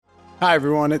Hi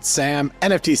everyone, it's Sam,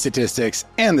 NFT Statistics,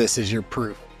 and this is your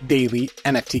Proof Daily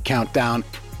NFT Countdown.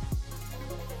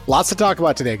 Lots to talk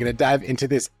about today. Going to dive into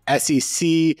this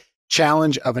SEC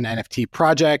challenge of an NFT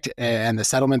project and the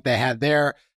settlement they had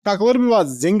there. Talk a little bit about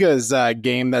Zynga's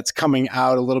game that's coming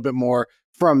out, a little bit more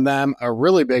from them. A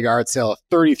really big art sale, a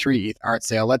 33 ETH art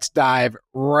sale. Let's dive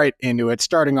right into it,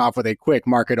 starting off with a quick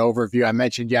market overview. I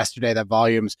mentioned yesterday that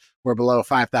volumes were below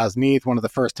 5,000 ETH, one of the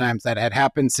first times that had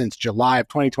happened since July of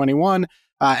 2021.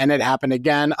 And it happened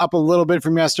again, up a little bit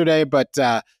from yesterday, but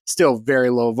still very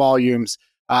low volumes.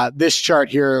 This chart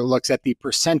here looks at the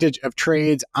percentage of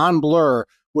trades on Blur,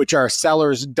 which are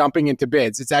sellers dumping into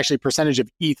bids. It's actually percentage of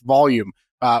ETH volume,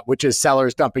 which is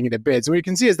sellers dumping into bids. And what you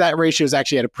can see is that ratio is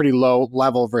actually at a pretty low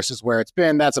level versus where it's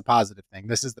been. That's a positive thing.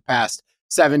 This is the past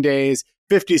 7 days.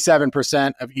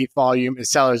 57% of ETH volume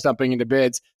is sellers dumping into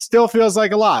bids. Still feels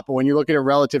like a lot, but when you look at it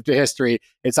relative to history,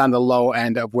 it's on the low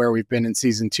end of where we've been in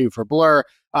season 2 for Blur.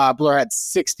 Blur had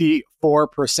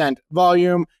 64%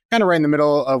 volume, kind of right in the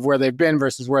middle of where they've been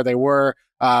versus where they were,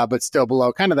 but still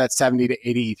below kind of that 70 to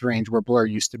 80 ETH range where Blur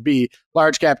used to be.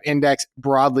 Large cap index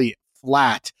broadly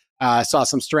flat. Saw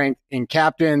some strength in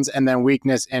captains and then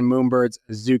weakness in Moonbirds,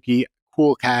 Zuki,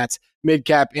 Cool Cats. Mid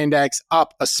cap index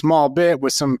up a small bit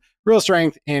with some real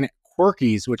strength in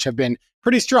Quirkies, which have been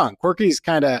pretty strong. Quirkies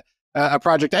kind of a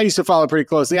project I used to follow pretty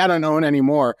closely. I don't own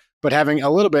anymore, but having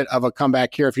a little bit of a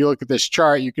comeback here. If you look at this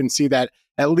chart, you can see that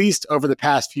at least over the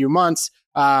past few months,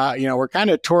 we're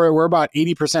kind of we're about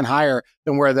 80% higher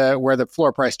than where the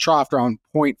floor price troughed around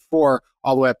 0.4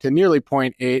 all the way up to nearly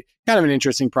 0.8. Kind of an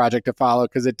interesting project to follow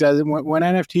because it does when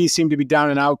NFTs seem to be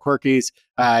down and out. Quirkies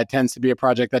it tends to be a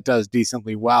project that does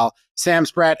decently well. Sam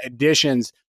Spratt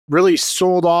additions really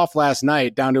sold off last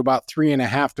night down to about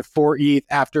 3.5 to 4 ETH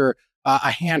after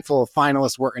a handful of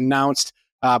finalists were announced.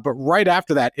 But right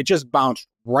after that, it just bounced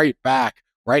right back.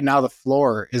 Right now, the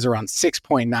floor is around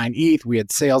 6.9 ETH. We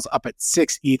had sales up at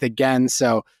 6 ETH again.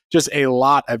 So just a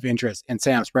lot of interest in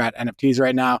Sam Spratt NFTs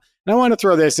right now. And I want to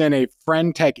throw this in a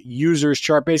Friend Tech users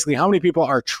chart, basically how many people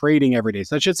are trading every day.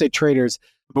 So I should say traders,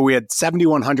 but we had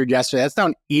 7,100 yesterday. That's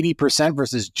down 80%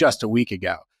 versus just a week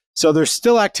ago. So there's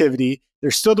still activity.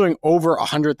 They're still doing over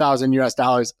 100,000 US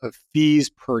dollars of fees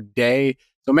per day.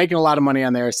 So making a lot of money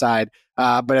on their side.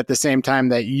 But at the same time,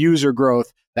 that user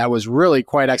growth that was really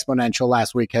quite exponential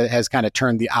last week has kind of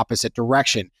turned the opposite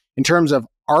direction. In terms of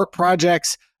art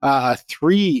projects,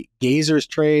 3 Gazers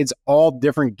trades, all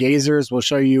different Gazers. We'll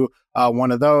show you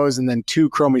one of those, and then 2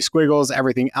 Chromie Squiggles.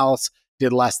 Everything else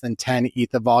did less than 10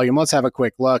 ETH of volume. Let's have a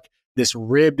quick look. This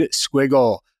ribbed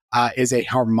squiggle is a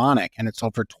harmonic, and it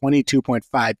sold for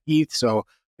 22.5 ETH, so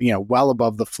well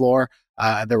above the floor.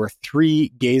 There were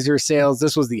 3 Gazer sales.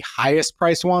 This was the highest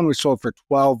priced one, which sold for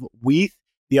 12 ETH.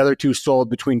 The other 2 sold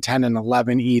between 10 and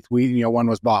 11 ETH. One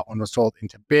was bought, one was sold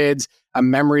into bids.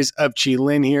 Memories of Chi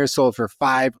Lin here sold for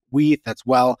 5 ETH. That's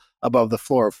well above the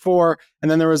floor of 4. And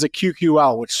then there was a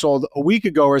QQL, which sold a week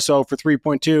ago or so for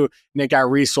 3.2, and it got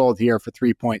resold here for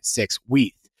 3.6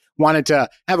 ETH. Wanted to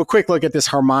have a quick look at this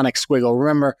harmonic squiggle.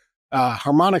 Remember,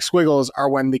 harmonic squiggles are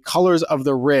when the color of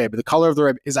the rib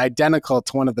is identical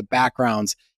to one of the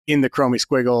backgrounds in the Chromie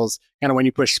Squiggles. Kind of when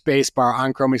you push spacebar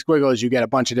on Chromie Squiggles, you get a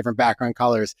bunch of different background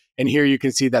colors. And here you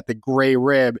can see that the gray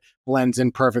rib blends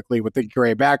in perfectly with the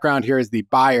gray background. Here is the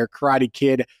buyer, Karate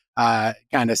Kid,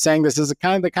 kind of saying this is the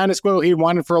kind of squiggle he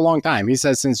wanted for a long time. He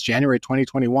says since January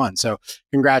 2021. So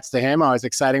congrats to him. Always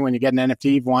exciting when you get an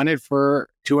NFT you've wanted for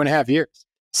 2.5 years.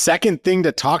 Second thing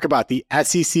to talk about, the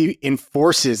SEC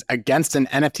enforces against an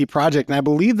NFT project. And I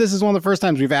believe this is one of the first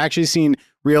times we've actually seen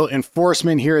real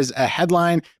enforcement. Here is a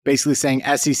headline basically saying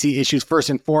SEC issues first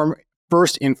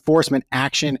enforcement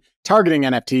action targeting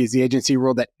NFTs. The agency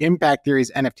ruled that Impact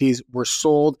Theory's NFTs were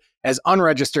sold as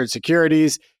unregistered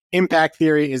securities. Impact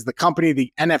Theory is the company.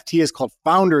 The NFT is called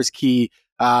Founders Key.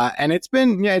 And it's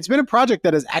been a project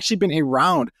that has actually been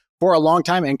around for a long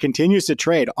time and continues to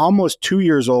trade, almost 2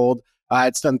 years old.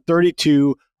 It's done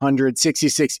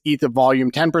 3,266 ETH of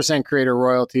volume, 10% creator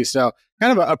royalty. So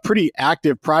kind of a pretty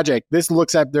active project. This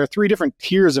looks at, there are 3 different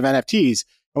tiers of NFTs.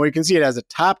 And what you can see, it has a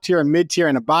top tier, a mid tier,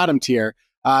 and a bottom tier.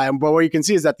 But what you can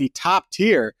see is that the top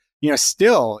tier,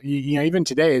 still, even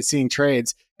today is seeing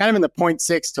trades kind of in the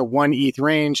 0.6 to 1 ETH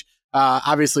range.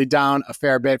 Obviously down a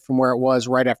fair bit from where it was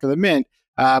right after the mint.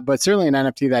 But certainly an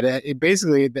NFT that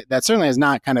that certainly has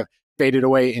not kind of faded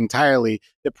away entirely.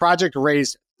 The project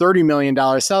raised $30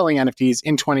 million selling NFTs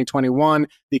in 2021.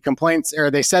 The complaints, or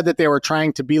they said that they were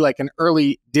trying to be like an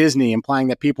early Disney, implying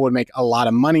that people would make a lot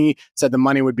of money, said the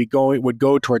money would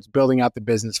go towards building out the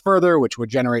business further, which would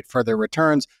generate further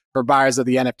returns for buyers of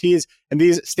the NFTs. And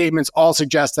these statements all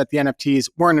suggest that the NFTs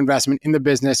were an investment in the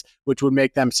business, which would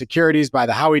make them securities by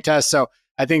the Howey test. So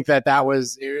I think that it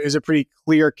was a pretty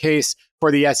clear case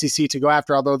for the SEC to go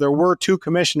after, although there were two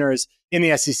commissioners in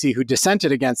the SEC who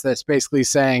dissented against this, basically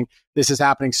saying this is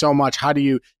happening so much. How do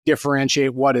you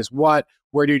differentiate what is what?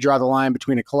 Where do you draw the line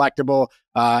between a collectible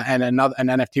and an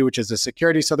NFT, which is a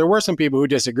security? So there were some people who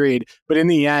disagreed, but in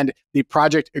the end, the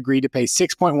project agreed to pay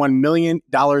 $6.1 million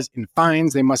in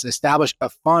fines. They must establish a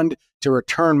fund to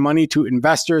return money to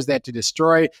investors. They had to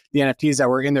destroy the NFTs that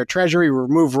were in their treasury,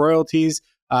 remove royalties,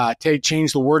 to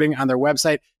change the wording on their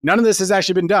website. None of this has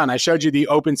actually been done. I showed you the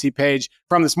OpenSea page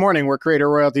from this morning where creator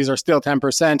royalties are still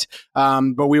 10%,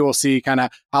 but we will see kind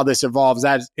of how this evolves.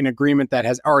 That is an agreement that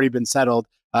has already been settled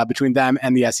between them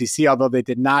and the SEC, although they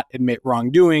did not admit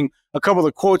wrongdoing. A couple of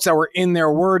the quotes that were in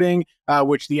their wording,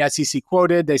 which the SEC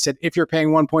quoted, they said, if you're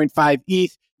paying 1.5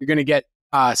 ETH, you're going to get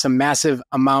some massive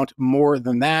amount more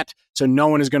than that. So no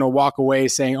one is going to walk away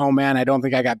saying, oh man, I don't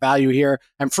think I got value here.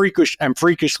 I'm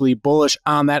freakishly bullish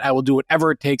on that. I will do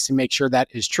whatever it takes to make sure that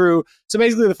is true. So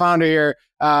basically the founder here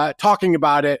talking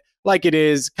about it like it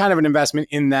is kind of an investment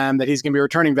in them, that he's going to be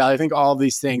returning value. I think all of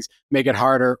these things make it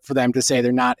harder for them to say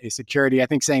they're not a security. I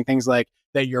think saying things like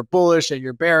that you're bullish, that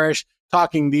you're bearish,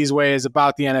 talking these ways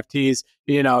about the NFTs,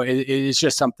 it's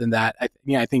just something that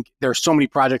I think there are so many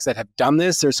projects that have done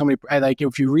this. There's so many, like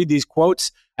if you read these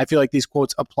quotes, I feel like these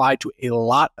quotes apply to a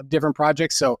lot of different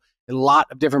projects. So a lot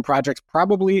of different projects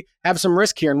probably have some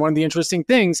risk here. And one of the interesting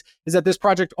things is that this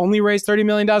project only raised $30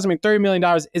 million. I mean, $30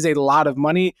 million is a lot of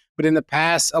money, but in the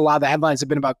past, a lot of the headlines have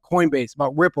been about Coinbase,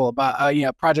 about Ripple,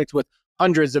 about projects with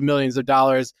hundreds of millions of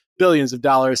dollars, billions of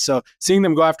dollars. So seeing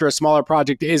them go after a smaller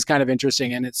project is kind of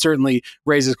interesting. And it certainly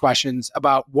raises questions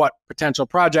about what potential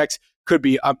projects could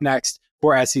be up next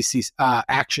for SEC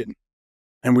action.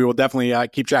 And we will definitely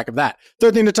keep track of that.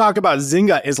 Third thing to talk about,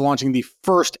 Zynga is launching the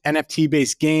first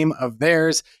NFT-based game of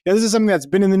theirs. This is something that's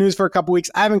been in the news for a couple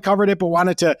weeks. I haven't covered it, but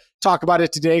wanted to talk about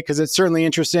it today because it's certainly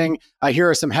interesting. Here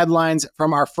are some headlines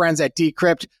from our friends at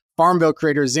Decrypt. Farmville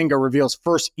creator Zynga reveals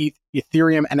first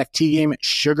Ethereum NFT game,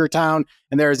 Sugartown.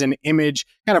 And there is an image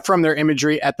kind of from their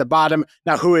imagery at the bottom.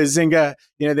 Now, who is Zynga?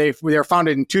 They were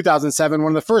founded in 2007,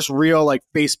 one of the first real like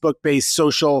Facebook-based,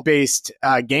 social-based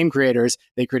game creators.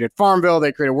 They created Farmville.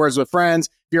 They created Words with Friends.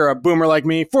 If you're a boomer like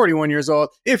me, 41 years old,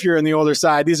 if you're in the older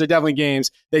side, these are definitely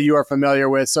games that you are familiar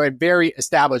with. So a very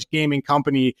established gaming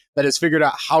company that has figured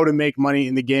out how to make money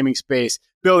in the gaming space,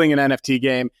 building an NFT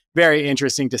game. Very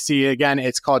interesting to see. Again,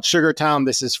 it's called Sugartown.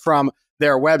 This is from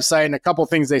their website, and a couple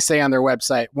things they say on their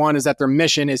website. One is that their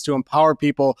mission is to empower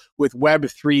people with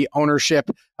Web3 ownership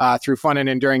through fun and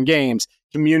enduring games.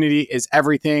 Community is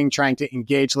everything, trying to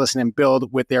engage, listen, and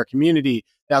build with their community.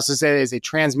 They also say it is a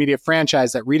transmedia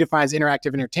franchise that redefines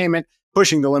interactive entertainment,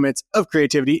 pushing the limits of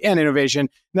creativity and innovation. And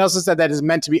they also said that is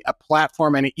meant to be a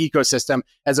platform and an ecosystem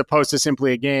as opposed to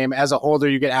simply a game. As a holder,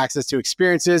 you get access to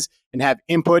experiences and have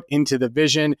input into the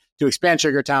vision to expand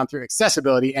Sugartown through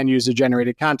accessibility and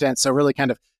user-generated content. So really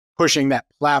kind of pushing that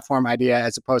platform idea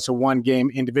as opposed to one game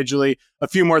individually. A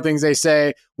few more things they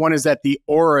say. One is that the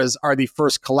auras are the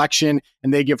first collection,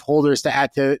 and they give holders to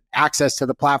add to access to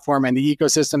the platform and the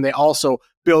ecosystem. They also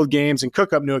build games and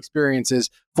cook up new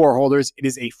experiences for holders. It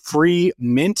is a free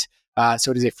mint.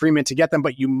 So it is a free mint to get them,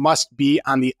 but you must be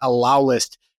on the allow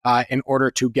list in order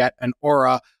to get an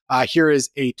aura. Here is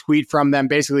a tweet from them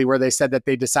basically where they said that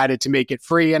they decided to make it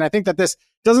free. And I think that this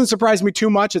doesn't surprise me too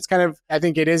much. It's kind of, I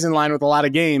think it is in line with a lot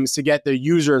of games to get the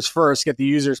users first, get the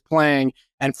users playing.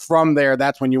 And from there,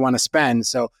 that's when you want to spend.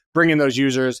 So bringing those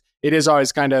users, it is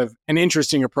always kind of an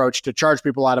interesting approach to charge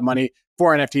people a lot of money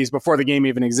for NFTs before the game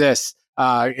even exists.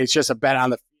 It's just a bet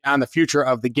on the future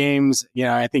of the games.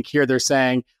 I think here they're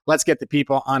saying, let's get the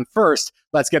people on first.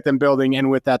 Let's get them building.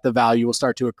 And with that, the value will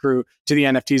start to accrue to the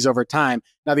NFTs over time.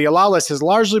 Now, the allow list has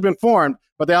largely been formed,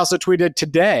 but they also tweeted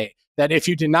today that if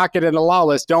you did not get an allow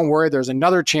list, don't worry. There's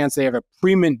another chance. They have a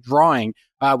pre-mint drawing,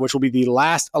 which will be the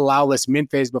last allow list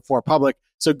mint phase before public.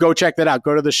 So go check that out.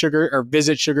 Go to the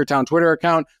visit Sugartown Twitter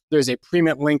account. There's a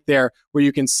pre-mint link there where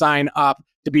you can sign up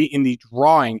to be in the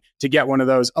drawing to get one of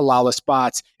those allow list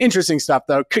spots. Interesting stuff,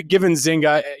 though. Given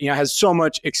Zynga, has so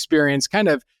much experience, kind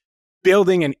of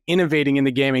building and innovating in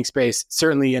the gaming space.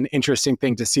 Certainly an interesting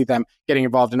thing to see them getting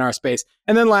involved in our space.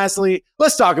 And then lastly,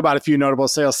 let's talk about a few notable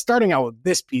sales. Starting out with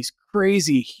this piece,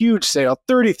 crazy huge sale,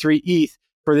 33 ETH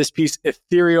for this piece,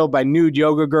 Ethereal by Nude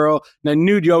Yoga Girl. Now,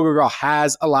 Nude Yoga Girl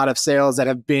has a lot of sales that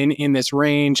have been in this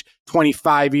range,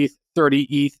 25 ETH, 30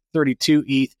 ETH, 32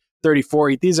 ETH,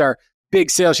 34 ETH. These are big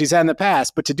sales she's had in the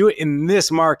past, but to do it in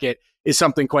this market is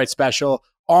something quite special,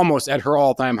 almost at her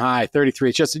all-time high, 33.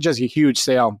 It's just a huge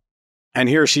sale. And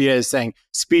here she is saying,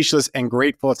 speechless and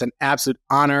grateful. It's an absolute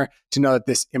honor to know that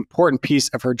this important piece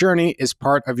of her journey is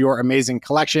part of your amazing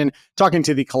collection. Talking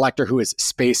to the collector who is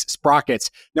Space Sprockets.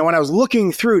 Now, when I was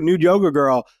looking through Nude Yoga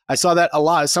Girl, I saw that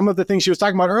some of the things she was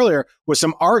talking about earlier was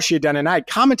some art she had done. And I had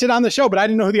commented on the show, but I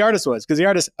didn't know who the artist was because the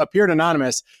artist appeared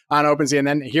anonymous on OpenSea. And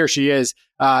then here she is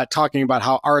talking about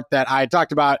how art that I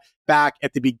talked about back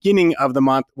at the beginning of the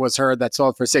month was her that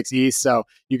sold for 6 ETH. So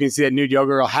you can see that Nude Yoga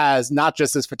Girl has not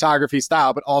just this photography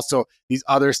style, but also these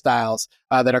other styles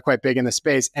that are quite big in the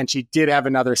space. And she did have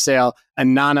another sale,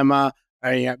 Anonyma,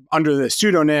 under the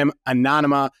pseudonym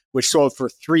Anonyma, which sold for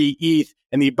 3 ETH.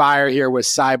 And the buyer here was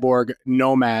Cyborg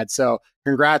Nomad. So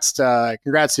congrats to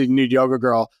Nude Yoga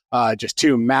Girl. Just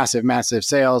 2 massive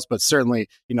sales, but certainly,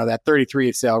 that 33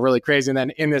 ETH sale, really crazy. And then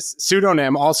in this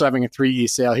pseudonym, also having a 3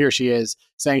 ETH sale, here she is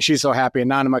saying she's so happy.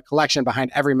 Anonyma collection,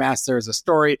 behind every mask there is a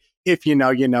story. If you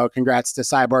know, you know. Congrats to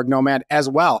Cyborg Nomad as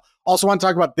well. Also want to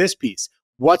talk about this piece.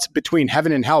 What's Between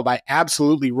Heaven and Hell by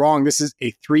Absolutely Wrong. This is a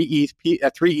 3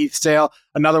 ETH sale.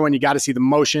 Another one, you got to see the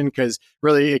motion because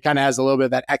really it kind of has a little bit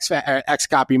of that X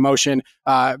copy motion.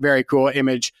 Very cool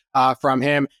image from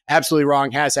him. Absolutely Wrong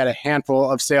has had a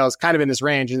handful of sales kind of in this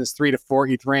range, in this 3 to 4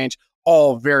 ETH range.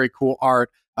 All very cool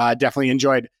art. Definitely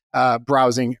enjoyed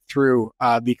browsing through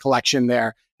the collection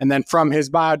there. And then from his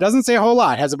bio, doesn't say a whole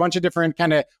lot. Has a bunch of different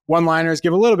kind of one-liners,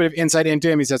 give a little bit of insight into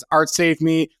him. He says, art saved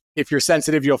me. If you're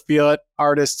sensitive, you'll feel it.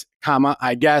 Artist,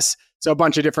 I guess. So a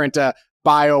bunch of different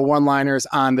bio one-liners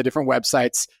on the different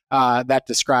websites that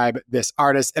describe this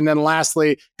artist. And then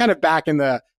lastly, kind of back in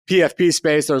the PFP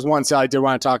space, there's one sale I did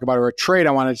want to talk about, or a trade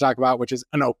I wanted to talk about, which is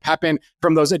an OPEPin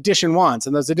from those edition ones.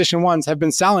 And those edition ones have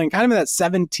been selling kind of in that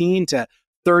 17 to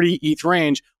 30 ETH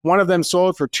range. One of them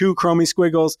sold for 2 chromie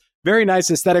squiggles. Very nice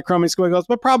aesthetic chromie squiggles,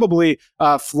 but probably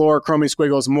floor chromie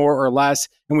squiggles more or less.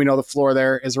 And we know the floor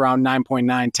there is around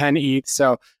 9.910 ETH.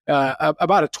 So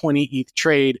about a 20 ETH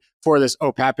trade for this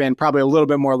OPEPin. Probably a little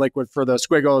bit more liquid for those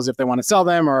squiggles if they want to sell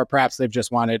them, or perhaps they've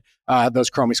just wanted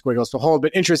those chromie squiggles to hold.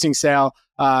 But interesting sale.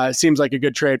 Seems like a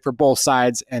good trade for both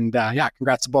sides. And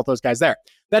congrats to both those guys there.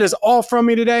 That is all from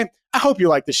me today. I hope you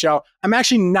like the show. I'm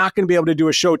actually not going to be able to do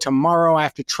a show tomorrow. I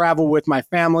have to travel with my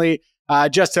family.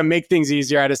 Just to make things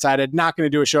easier, I decided not going to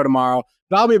do a show tomorrow,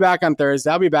 but I'll be back on Thursday.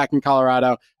 I'll be back in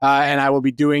Colorado, and I will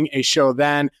be doing a show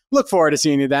then. Look forward to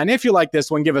seeing you then. If you like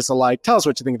this one, give us a like. Tell us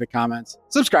what you think in the comments.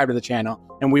 Subscribe to the channel,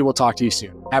 and we will talk to you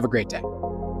soon. Have a great day.